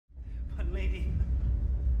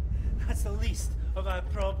That's the least of our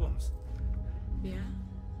problems. Yeah?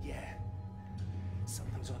 Yeah.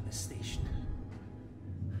 Something's on this station.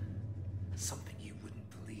 Something you wouldn't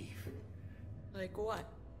believe. Like what?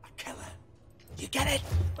 A killer. You get it?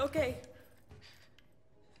 Okay.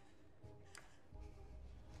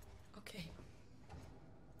 Okay.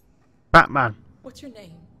 Batman. What's your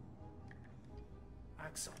name?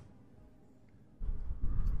 Axel.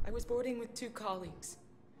 I was boarding with 2 colleagues.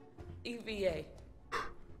 EVA.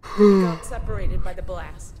 We got separated by the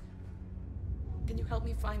blast. Can you help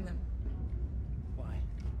me find them? Why?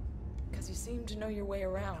 Because you seem to know your way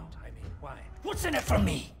around. I mean, why? What's in it for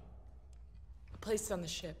me? A place on the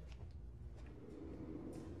ship.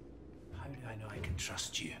 How do I know I can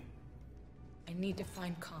trust you? I need to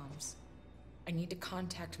find comms. I need to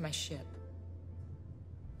contact my ship.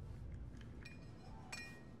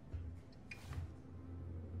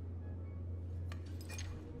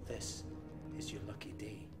 This is your lucky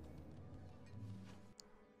day.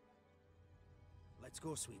 Let's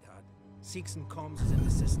go, sweetheart. Seeks and comms is in the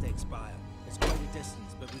System Spire. It's quite a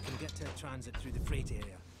distance, but we can get to transit through the freight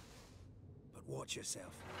area. But watch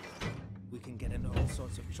yourself. We can get into all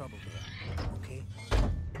sorts of trouble there, okay?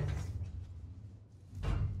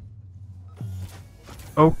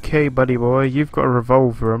 Okay, buddy boy, you've got a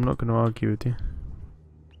revolver. I'm not going to argue with you.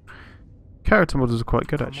 Character models are quite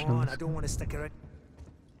good, actually. Come on, I don't want to stick around.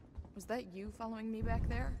 Was that you following me back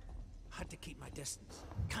there? Had to keep my distance.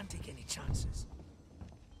 Can't take any chances.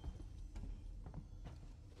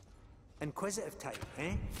 Inquisitive type,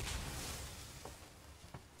 eh?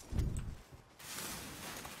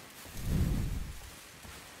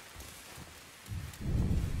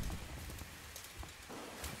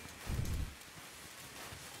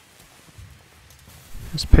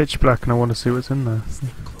 It's pitch black and I want to see what's in there. Stick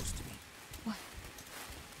close to me. What?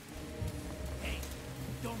 Hey,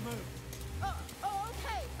 don't move. Oh,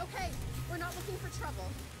 okay. We're not looking for trouble.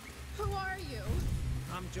 Who are you?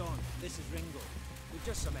 I'm John. This is Ringo. We're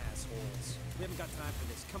just some assholes. We haven't got time for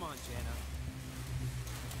this. Come on,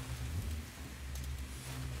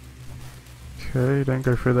 Jana. Okay, don't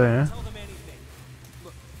go through there. Tell them anything.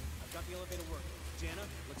 Look, I've got the elevator working. Jana,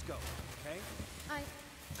 let's go, okay?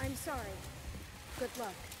 I'm sorry. Good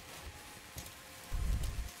luck.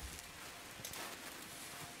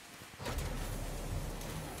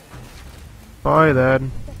 Bye then.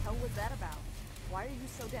 What the hell was that about? Why are you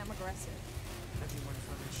so damn aggressive? Everyone's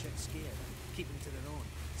running shit scared. Keep them to their own.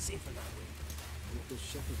 Safer that way. With this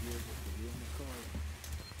ship of yours with the real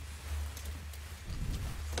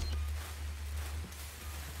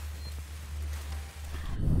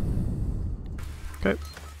McCoy. Okay.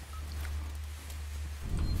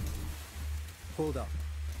 Hold up.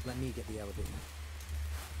 Let me get the elevator.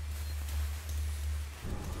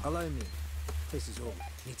 Allow me. This is old.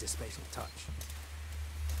 Needs a special touch.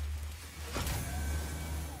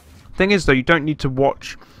 Thing is, though, you don't need to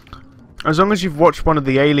watch. As long as you've watched one of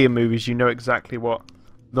the Alien movies, you know exactly what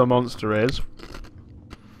the monster is.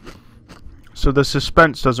 So the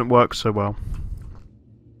suspense doesn't work so well.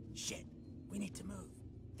 Shit. We need to move.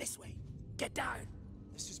 This way. Get down.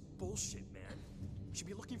 This is bullshit, man. We should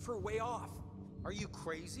be looking for a way off. Are you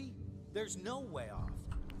crazy? There's no way off.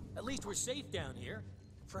 At least we're safe down here.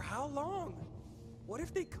 For how long? What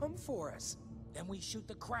if they come for us? Then we shoot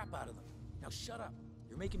the crap out of them. Now shut up.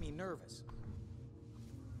 You're making me nervous.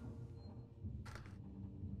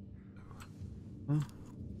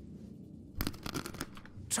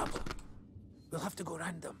 Trouble. We'll have to go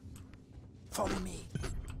round them. Follow me.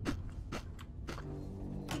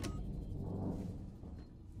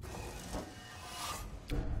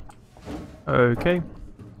 Okay.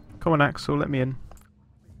 Come on, Axel, let me in.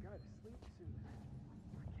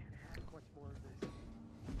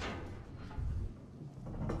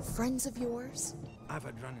 Friends of yours? I've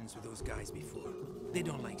had run-ins with those guys before. They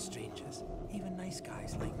don't like strangers. Even nice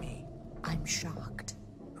guys like me. I'm shocked.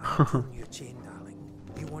 I'm pulling your chain, darling.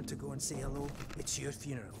 You want to go and say hello? It's your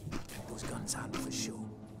funeral. Those guns aren't for show.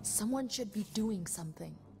 Someone should be doing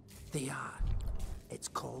something. They are. It's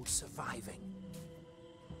called surviving.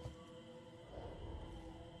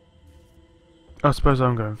 I suppose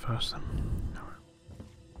I'm going first then.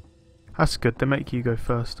 That's good, they make you go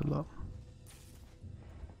first a lot.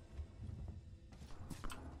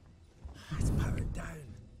 It's powered down.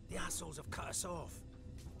 The assholes have cut us off.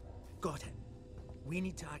 Got it. We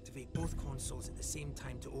need to activate both consoles at the same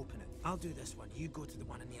time to open it. I'll do this one. You go to the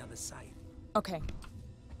one on the other side. Okay.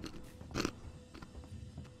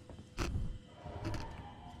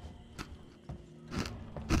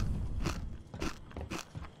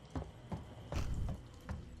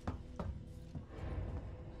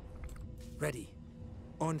 Ready.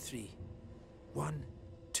 On 3. 1,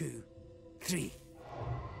 2, 3.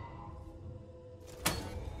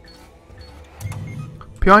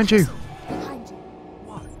 Behind you. Behind you.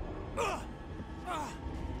 1.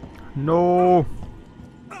 No.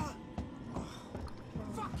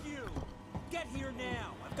 Fuck you! Get here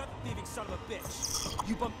now! I've got the thieving son of a bitch!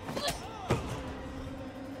 You bum...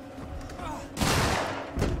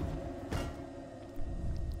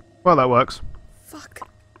 Well, that works. Fuck.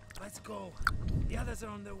 Let's go. The others are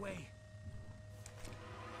on their way.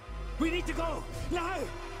 We need to go! Now!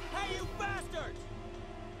 Hey, you bastard!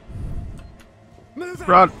 Move out!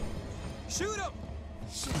 Run. Shoot him!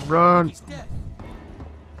 Run. He's dead.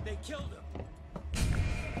 They killed him.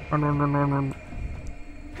 Run, run, run, run, run.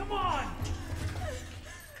 Come on!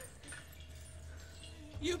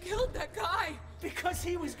 You killed that guy! Because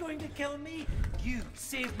he was going to kill me, you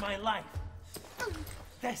saved my life.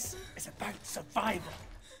 This is about survival.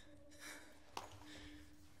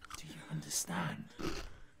 Do you understand?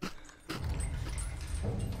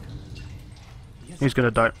 He's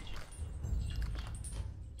gonna die.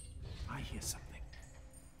 I hear something.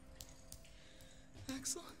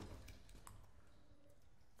 Axel?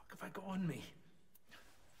 What have I got on me?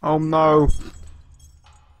 Oh no.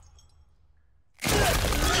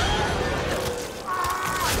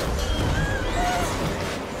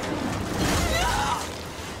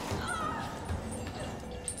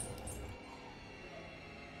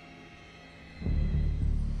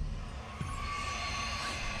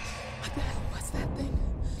 What the hell was that thing?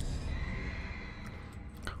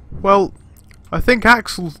 Well, I think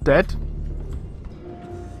Axel's dead.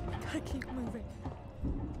 I keep moving.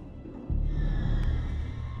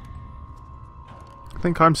 I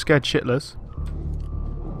think I'm scared shitless.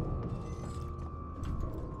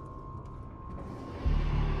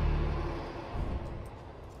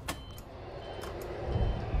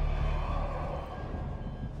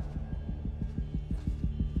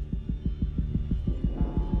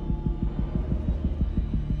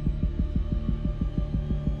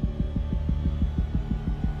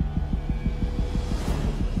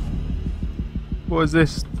 What is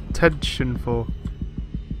this tension for?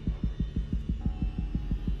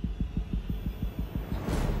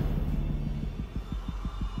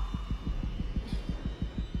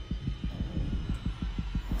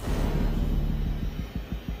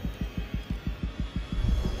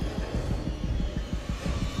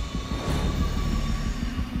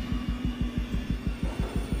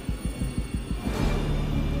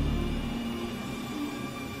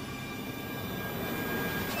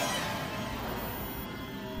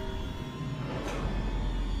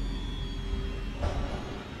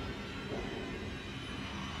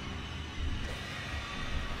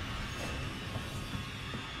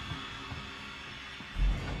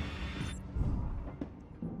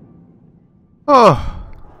 Oh.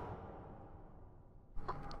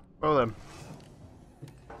 Well then.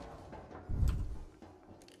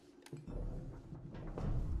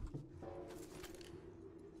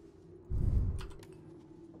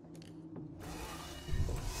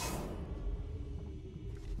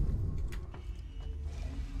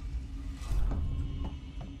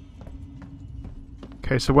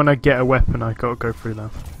 Okay, so when I get a weapon, I gotta go through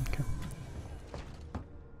that. Okay.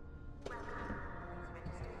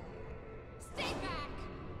 Stay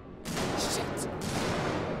back! Shit!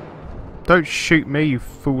 Don't shoot me, you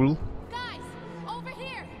fool. Guys, over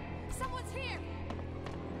here! Someone's here!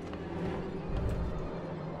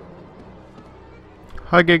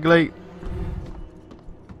 Hi, Giggly.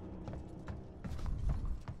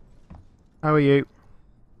 How are you?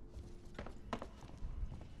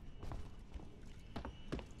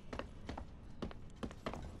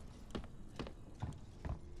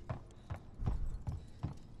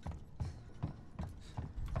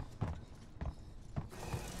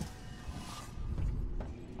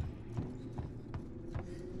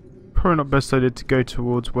 Probably not best idea to go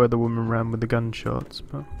towards where the woman ran with the gunshots,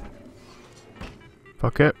 but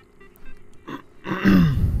fuck it.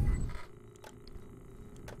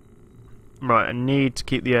 Right, I need to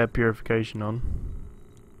keep the air purification on.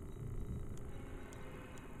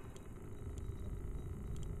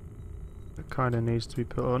 It kind of needs to be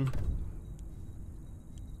put on.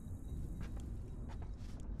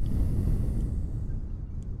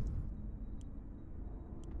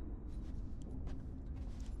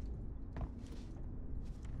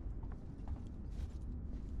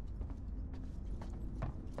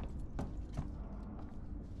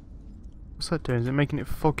 What's that doing? Is it making it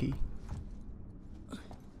foggy?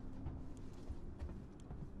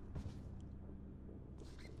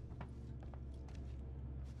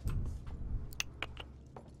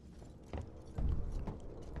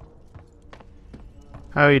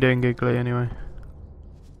 How are you doing, Giggly, anyway?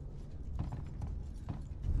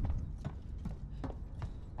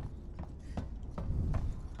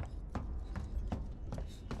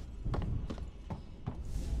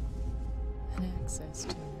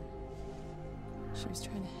 She was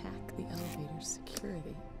trying to hack the elevator's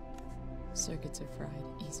security. Circuits are fried,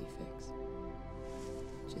 easy fix.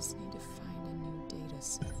 Just need to find a new data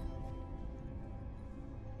set.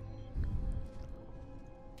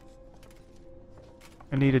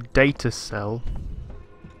 I need a data cell.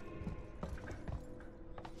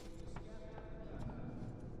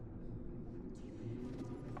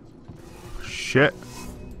 Shit.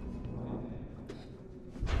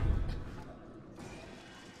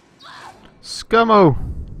 Scummo!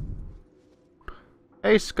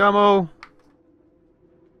 Hey Scummo!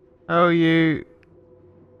 How are you?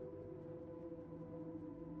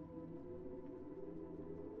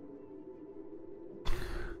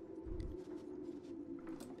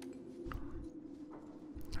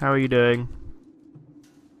 How are you doing?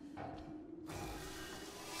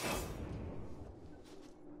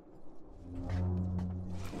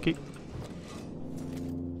 Okay.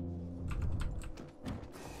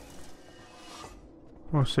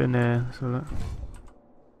 What's in there? Let's have a look.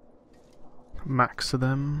 Max of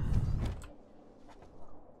them.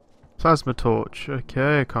 Plasma torch.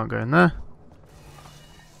 Okay, I can't go in there.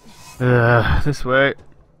 This way.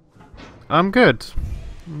 I'm good.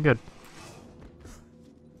 I'm good.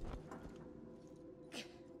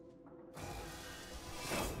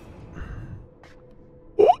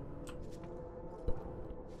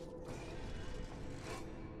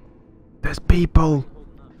 There's people.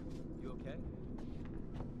 You okay?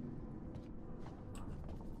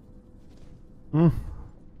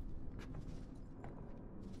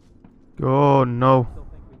 Oh no. Still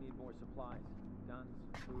think we need more supplies, guns,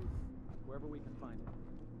 food, wherever we can find it.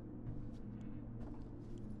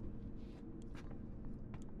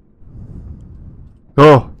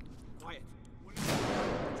 Oh. Quiet. What is it?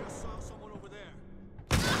 I just saw someone over there.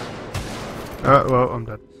 Well, I'm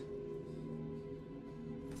dead.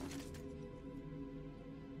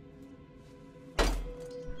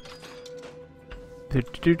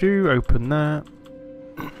 Open that.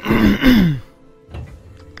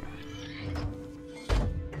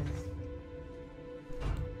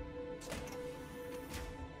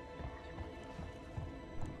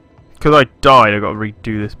 Because I died, I got to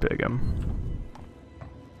redo this bit again.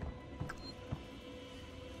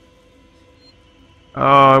 Oh,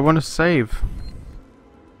 I want to save.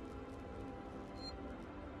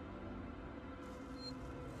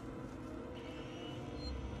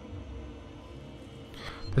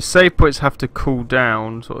 The save points have to cool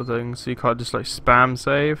down, sort of thing, so you can't just like spam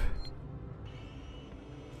save.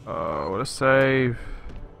 Oh, what a save.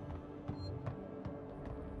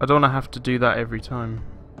 I don't want to have to do that every time.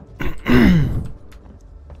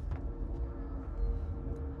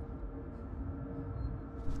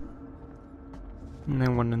 And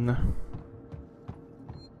then one in there.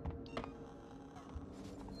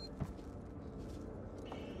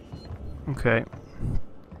 Okay.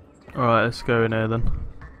 Alright, let's go in here then.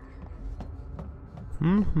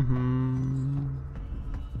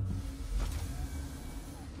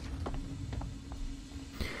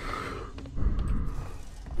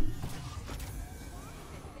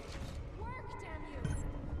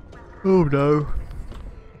 Oh no.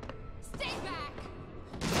 Stay back!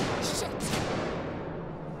 Shit!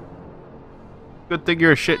 Good thing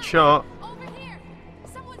you're a shit shot. Over here!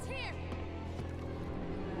 Someone's here!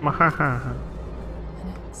 Mahaha.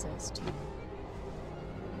 An access to.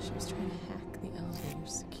 She was trying to hack the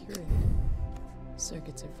elevator's security.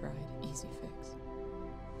 Circuits are fried, easy fix.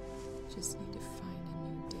 Just need to find a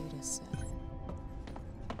new data set.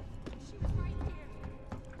 She was right here.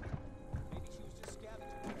 Maybe she was just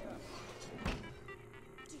scavenging the cup.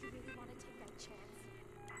 Do you really want to take that chance?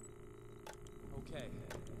 Okay.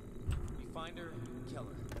 We find her, kill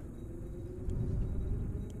her.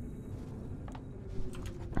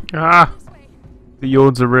 Ah! This way. The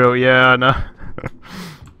yawns are real, yeah, I know.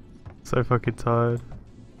 So fucking tired.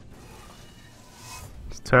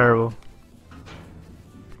 It's terrible.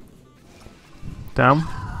 Down.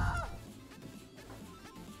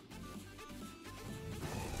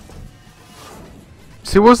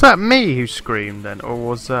 See, was that me who screamed then, or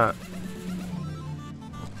was that...